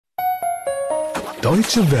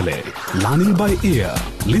Deutsche Welle, learning by ear.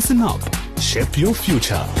 Listen up, shape your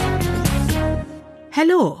future.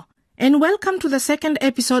 Hello, and welcome to the second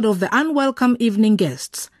episode of The Unwelcome Evening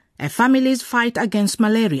Guests, a family's fight against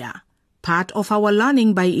malaria, part of our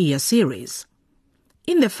Learning by Ear series.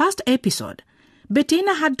 In the first episode,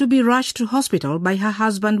 Bettina had to be rushed to hospital by her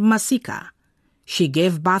husband Masika. She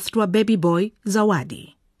gave birth to a baby boy,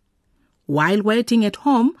 Zawadi. While waiting at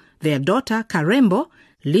home, their daughter, Karembo,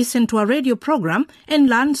 listened to a radio program and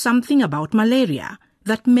learned something about malaria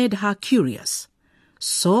that made her curious.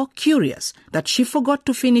 So curious that she forgot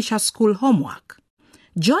to finish her school homework.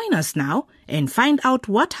 Join us now and find out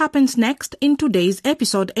what happens next in today's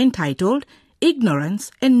episode entitled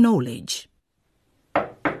Ignorance and Knowledge.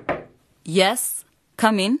 Yes,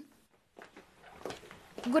 come in.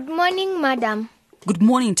 Good morning, madam. Good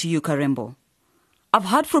morning to you, Karembo. I've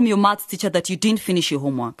heard from your maths teacher that you didn't finish your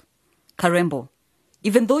homework. Karembo,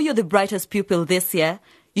 even though you're the brightest pupil this year,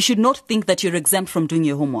 you should not think that you're exempt from doing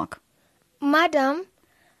your homework. Madam,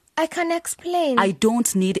 I can explain. I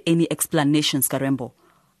don't need any explanations, Karembo.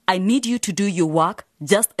 I need you to do your work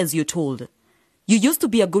just as you're told. You used to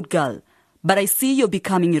be a good girl, but I see you're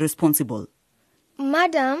becoming irresponsible.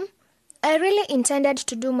 Madam, I really intended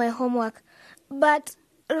to do my homework, but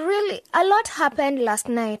really, a lot happened last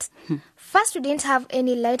night. First, we didn't have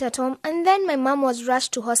any light at home, and then my mom was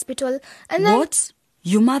rushed to hospital, and then... What?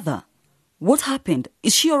 Your mother? What happened?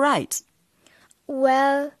 Is she all right?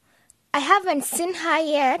 Well, I haven't seen her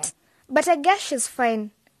yet, but I guess she's fine.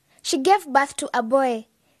 She gave birth to a boy.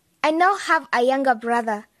 I now have a younger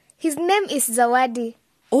brother. His name is Zawadi.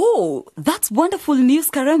 Oh, that's wonderful news,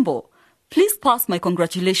 Karembo. Please pass my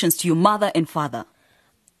congratulations to your mother and father.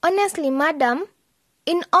 Honestly, madam,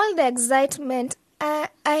 in all the excitement,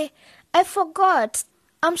 I forgot.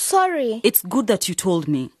 I'm sorry. It's good that you told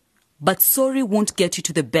me. But sorry won't get you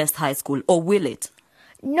to the best high school, or will it?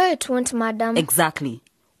 No, it won't, madam. Exactly.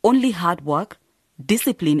 Only hard work,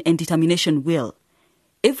 discipline, and determination will.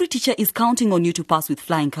 Every teacher is counting on you to pass with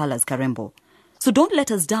flying colors, Karembo. So don't let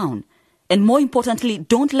us down. And more importantly,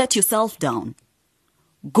 don't let yourself down.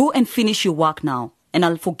 Go and finish your work now, and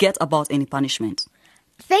I'll forget about any punishment.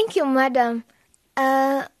 Thank you, madam.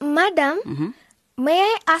 Madam, may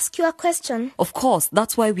I ask you a question? Of course,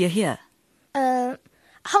 that's why we're here.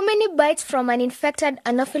 How many bites from an infected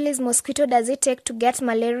Anopheles mosquito does it take to get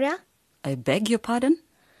malaria? I beg your pardon?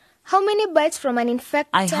 How many bites from an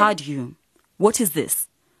infected... I heard you. What is this?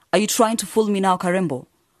 Are you trying to fool me now, Karembo?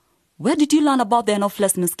 Where did you learn about the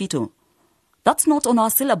Anopheles mosquito? That's not on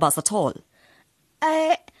our syllabus at all.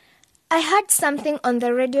 I heard something on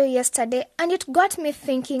the radio yesterday, and it got me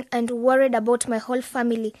thinking and worried about my whole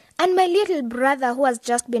family and my little brother who has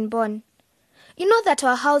just been born. You know that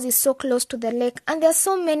our house is so close to the lake and there are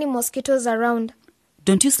so many mosquitoes around.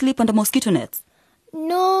 Don't you sleep under mosquito nets?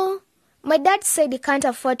 No. My dad said he can't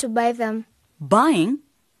afford to buy them. Buying?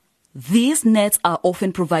 These nets are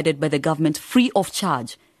often provided by the government free of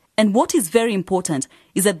charge. And what is very important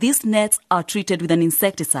is that these nets are treated with an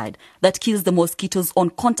insecticide that kills the mosquitoes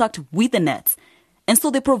on contact with the nets. And so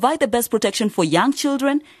they provide the best protection for young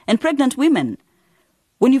children and pregnant women.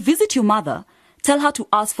 When you visit your mother, tell her to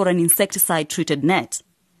ask for an insecticide-treated net.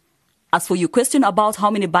 As for your question about how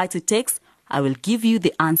many bites it takes, I will give you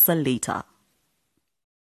the answer later.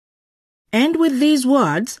 And with these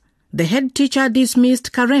words, the head teacher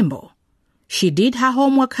dismissed Karembo. She did her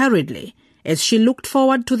homework hurriedly as she looked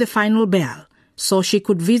forward to the final bell so she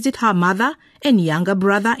could visit her mother and younger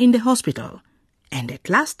brother in the hospital. And at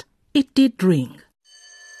last, it did ring.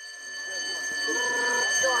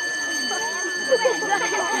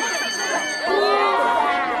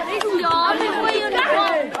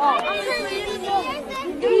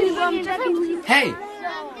 Hey,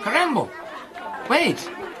 Karembo, wait.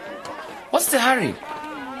 What's the hurry?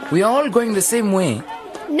 We are all going the same way.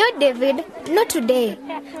 No, David, not today.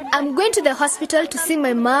 I'm going to the hospital to see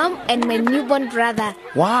my mom and my newborn brother.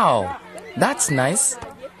 Wow, that's nice.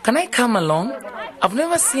 Can I come along? I've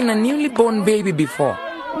never seen a newly born baby before.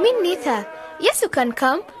 Me neither. Yes, you can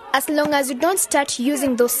come, as long as you don't start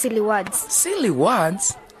using those silly words. Silly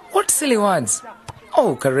words? What silly words?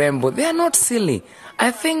 Oh, Karembo, they are not silly.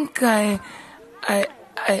 I think I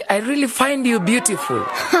really find you beautiful.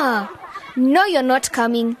 Huh. No, you're not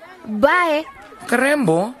coming. Bye.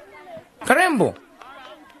 Karembo? Karembo?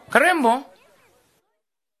 Karembo?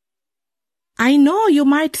 I know you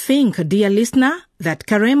might think, dear listener, that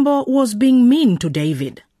Karembo was being mean to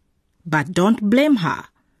David. But don't blame her.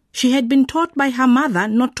 She had been taught by her mother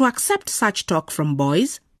not to accept such talk from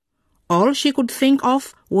boys. All she could think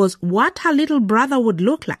of was what her little brother would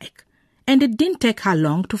look like, and it didn't take her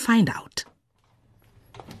long to find out.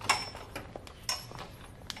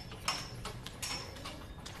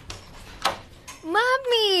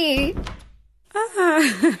 Mommy!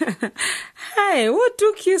 Hi, what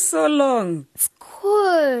took you so long?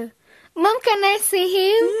 School. Mom, can I see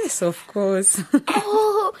him? Yes, of course.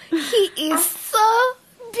 Oh, he is so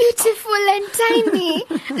beautiful and tiny.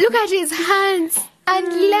 Look at his hands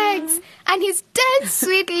and legs and his 10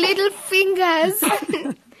 sweet little fingers.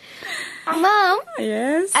 Mom?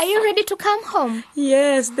 Yes? Are you ready to come home?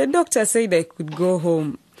 Yes, the doctor said I could go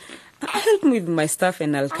home. Help me with my stuff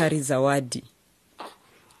and I'll carry Zawadi.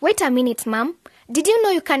 Wait a minute, Mom. Did you know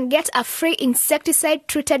you can get a free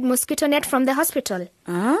insecticide-treated mosquito net from the hospital?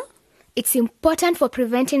 Huh? It's important for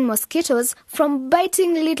preventing mosquitoes from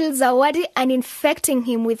biting little Zawadi and infecting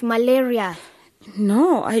him with malaria.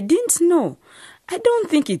 No, I didn't know. I don't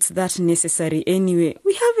think it's that necessary anyway.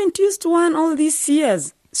 We haven't used one all these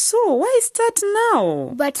years. So, why start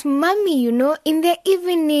now? But, Mommy, in the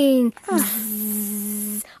evening,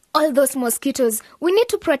 bzzz, all those mosquitoes, we need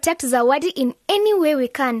to protect Zawadi in any way we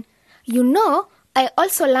can. I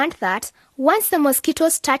also learned that once the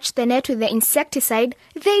mosquitoes touch the net with the insecticide,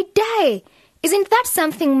 they die. Isn't that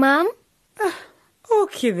something, Mom?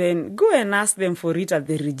 Okay then, go and ask them for it at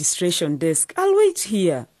the registration desk. I'll wait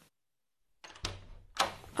here.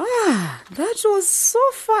 That was so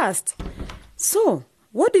fast. So,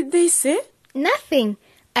 what did they say? Nothing.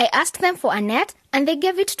 I asked them for a net and they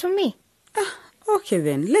gave it to me. Okay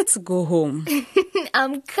then, let's go home.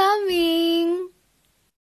 I'm coming.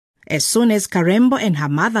 As soon as Karembo and her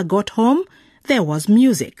mother got home, there was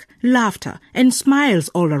music, laughter, and smiles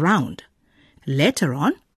all around. Later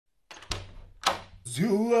on,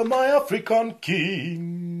 You are my African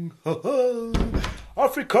king.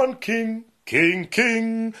 African king, king,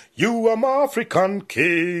 king. You are my African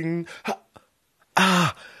king.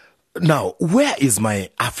 Now, where is my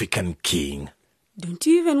African king? Don't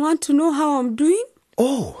you even want to know how I'm doing?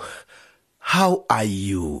 Oh, how are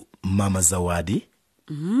you, Mama Zawadi?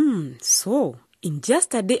 So, in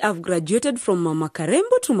just a day I've graduated from Mama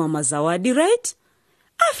Karembo to Mama Zawadi, right?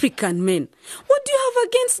 African men, what do you have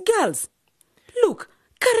against girls? Look,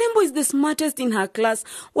 Karembo is the smartest in her class,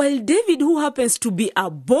 while David, who happens to be a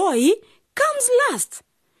boy, comes last.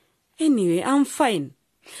 Anyway, I'm fine.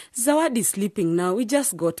 Zawadi is sleeping now. We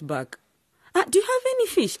just got back. Do you have any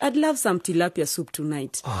fish? I'd love some tilapia soup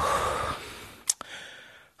tonight.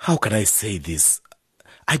 How can I say this?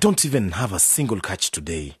 I don't even have a single catch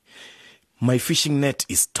today. My fishing net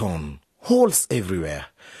is torn. Holes everywhere.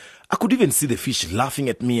 I could even see the fish laughing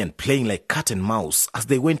at me and playing like cat and mouse as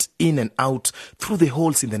they went in and out through the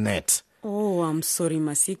holes in the net. Oh, I'm sorry,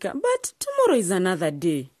 Masika, but tomorrow is another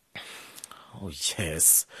day. Oh,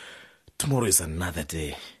 yes. Tomorrow is another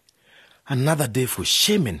day. Another day for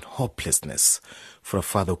shame and hopelessness for a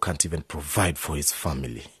father who can't even provide for his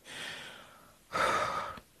family.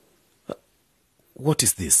 What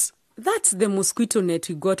is this? That's the mosquito net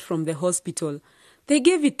we got from the hospital. They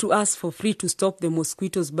gave it to us for free to stop the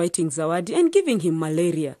mosquitoes biting Zawadi and giving him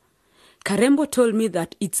malaria. Karembo told me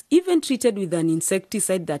that it's even treated with an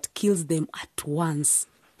insecticide that kills them at once.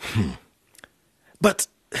 But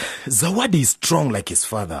Zawadi is strong like his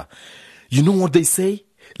father. You know what they say?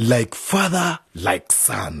 Like father, like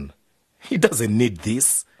son. He doesn't need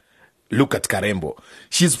this. Look at Karembo.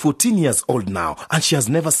 She's 14 years old now and she has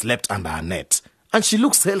never slept under a net. And she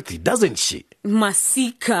looks healthy, doesn't she?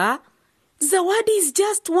 Masika, Zawadi is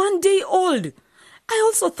just 1 day old. I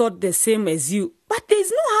also thought the same as you, but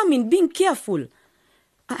there's no harm in being careful.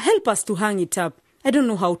 Help us to hang it up. I don't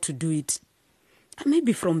know how to do it.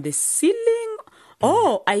 Maybe from the ceiling?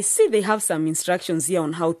 Oh, I see they have some instructions here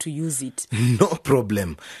on how to use it. No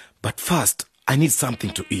problem. But first, I need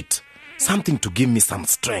something to eat. Something to give me some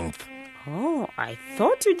strength. Oh, I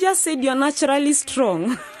thought you just said you're naturally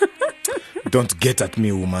strong. Don't get at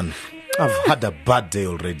me, woman. I've had a bad day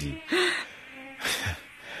already.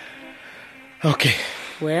 Okay.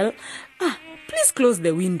 Well, please close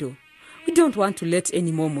the window. We don't want to let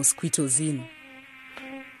any more mosquitoes in.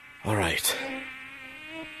 All right.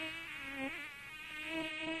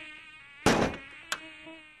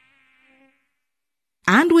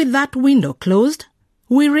 And with that window closed,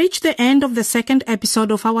 we reach the end of the second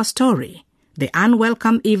episode of our story, The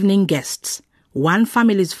Unwelcome Evening Guests, One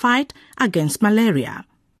Family's Fight Against Malaria.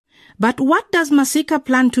 But what does Masika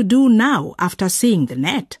plan to do now after seeing the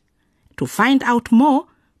net? To find out more,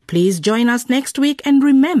 please join us next week, and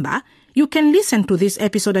remember, you can listen to this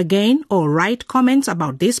episode again or write comments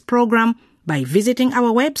about this program by visiting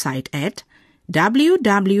our website at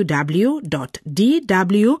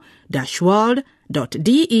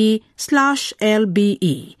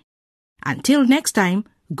www.dw-world.de/lbe. Until next time,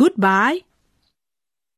 goodbye